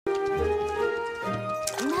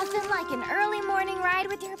like an early morning ride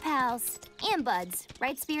with your pals. And buds,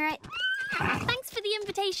 right, Spirit? Thanks for the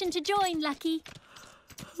invitation to join, Lucky.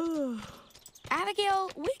 Abigail,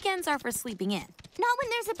 weekends are for sleeping in. Not when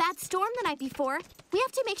there's a bad storm the night before. We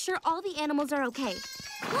have to make sure all the animals are okay.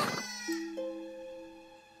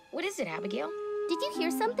 What is it, Abigail? Did you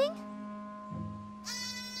hear something?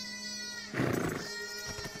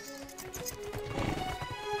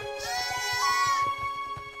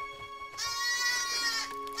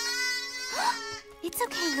 It's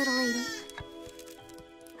okay, little lady.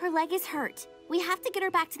 Her leg is hurt. We have to get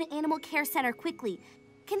her back to the animal care center quickly.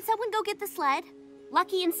 Can someone go get the sled?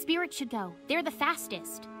 Lucky and Spirit should go. They're the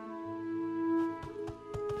fastest.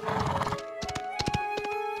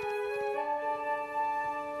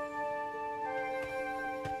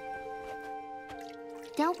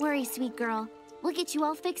 Don't worry, sweet girl. We'll get you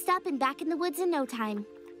all fixed up and back in the woods in no time.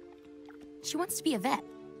 She wants to be a vet.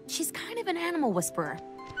 She's kind of an animal whisperer.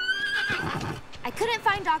 I couldn't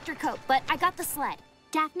find Dr. Cope, but I got the sled.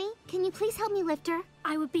 Daphne, can you please help me lift her?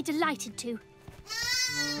 I would be delighted to.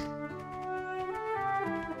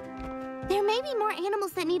 There may be more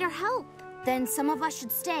animals that need our help. Then some of us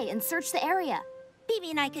should stay and search the area. Bibi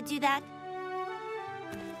and I could do that.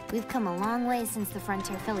 We've come a long way since the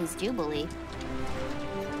Frontier Phillies Jubilee.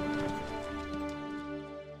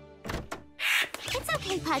 It's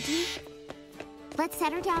okay, Pudgy. Let's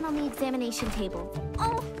set her down on the examination table.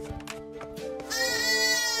 Oh!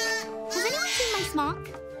 Has anyone seen my smock?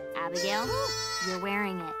 Abigail, you're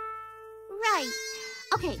wearing it. Right.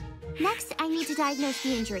 Okay, next I need to diagnose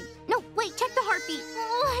the injury. No, wait, check the heartbeat.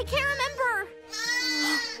 Oh, I can't remember.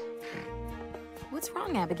 What's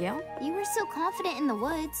wrong, Abigail? You were so confident in the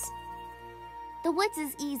woods. The woods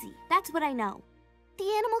is easy, that's what I know. The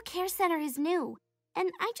Animal Care Center is new,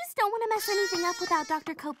 and I just don't want to mess anything up without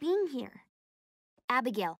Dr. Cope being here.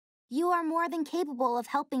 Abigail, you are more than capable of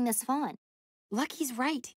helping this fawn. Lucky's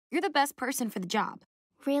right. You're the best person for the job.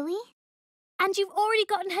 Really? And you've already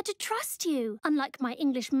gotten her to trust you, unlike my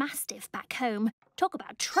English Mastiff back home. Talk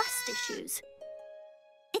about trust issues.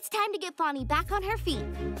 It's time to get Fawny back on her feet.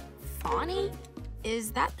 Fawny?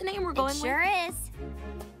 Is that the name we're going with? It sure is.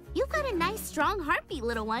 You've got a nice, strong heartbeat,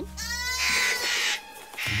 little one.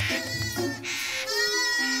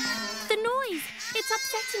 The noise! It's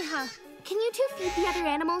upsetting her. Can you two feed the other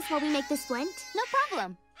animals while we make the splint? No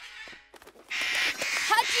problem.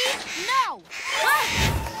 Pudgy, no!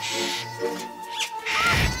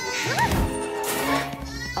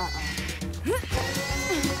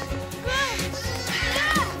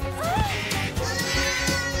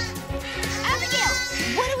 Abigail,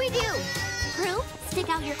 what do we do? Prue, stick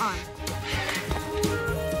out your arm.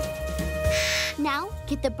 Now,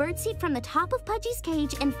 get the birdseed from the top of Pudgy's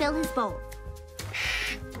cage and fill his bowl.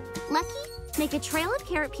 Lucky, make a trail of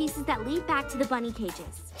carrot pieces that lead back to the bunny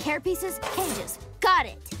cages. Carrot pieces, cages. Got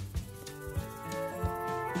it.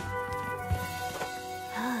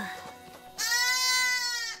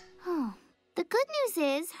 The good news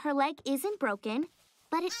is her leg isn't broken,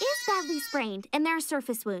 but it is badly sprained and there are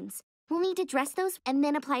surface wounds. We'll need to dress those and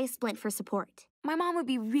then apply a splint for support. My mom would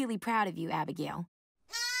be really proud of you, Abigail.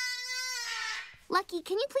 Lucky,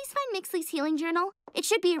 can you please find Mixley's healing journal? It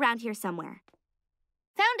should be around here somewhere.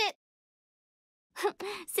 Found it.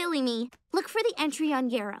 Silly me. Look for the entry on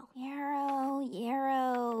Yarrow.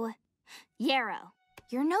 Yarrow.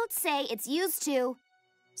 Your notes say it's used to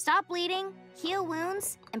stop bleeding, heal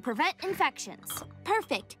wounds, and prevent infections.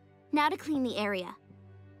 Perfect. Now to clean the area.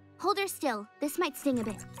 Hold her still. This might sting a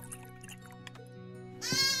bit.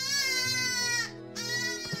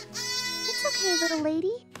 It's okay, little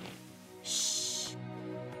lady. Shh.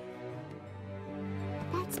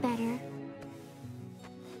 That's better.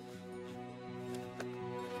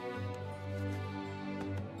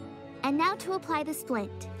 And now to apply the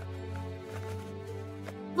splint.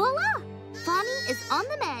 Voila! Fawny is on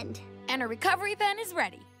the mend. And a recovery pen is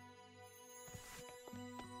ready.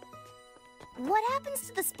 What happens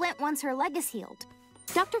to the splint once her leg is healed?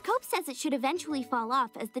 Dr. Cope says it should eventually fall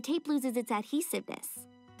off as the tape loses its adhesiveness.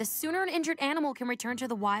 The sooner an injured animal can return to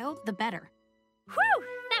the wild, the better. Whew!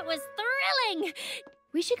 That was thrilling!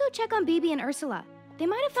 We should go check on Bibi and Ursula. They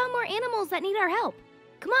might have found more animals that need our help.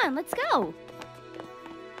 Come on, let's go.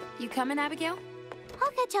 You coming, Abigail?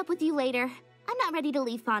 I'll catch up with you later. I'm not ready to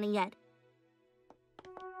leave Fawny yet.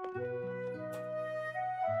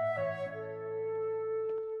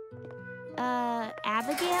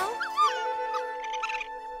 Abigail?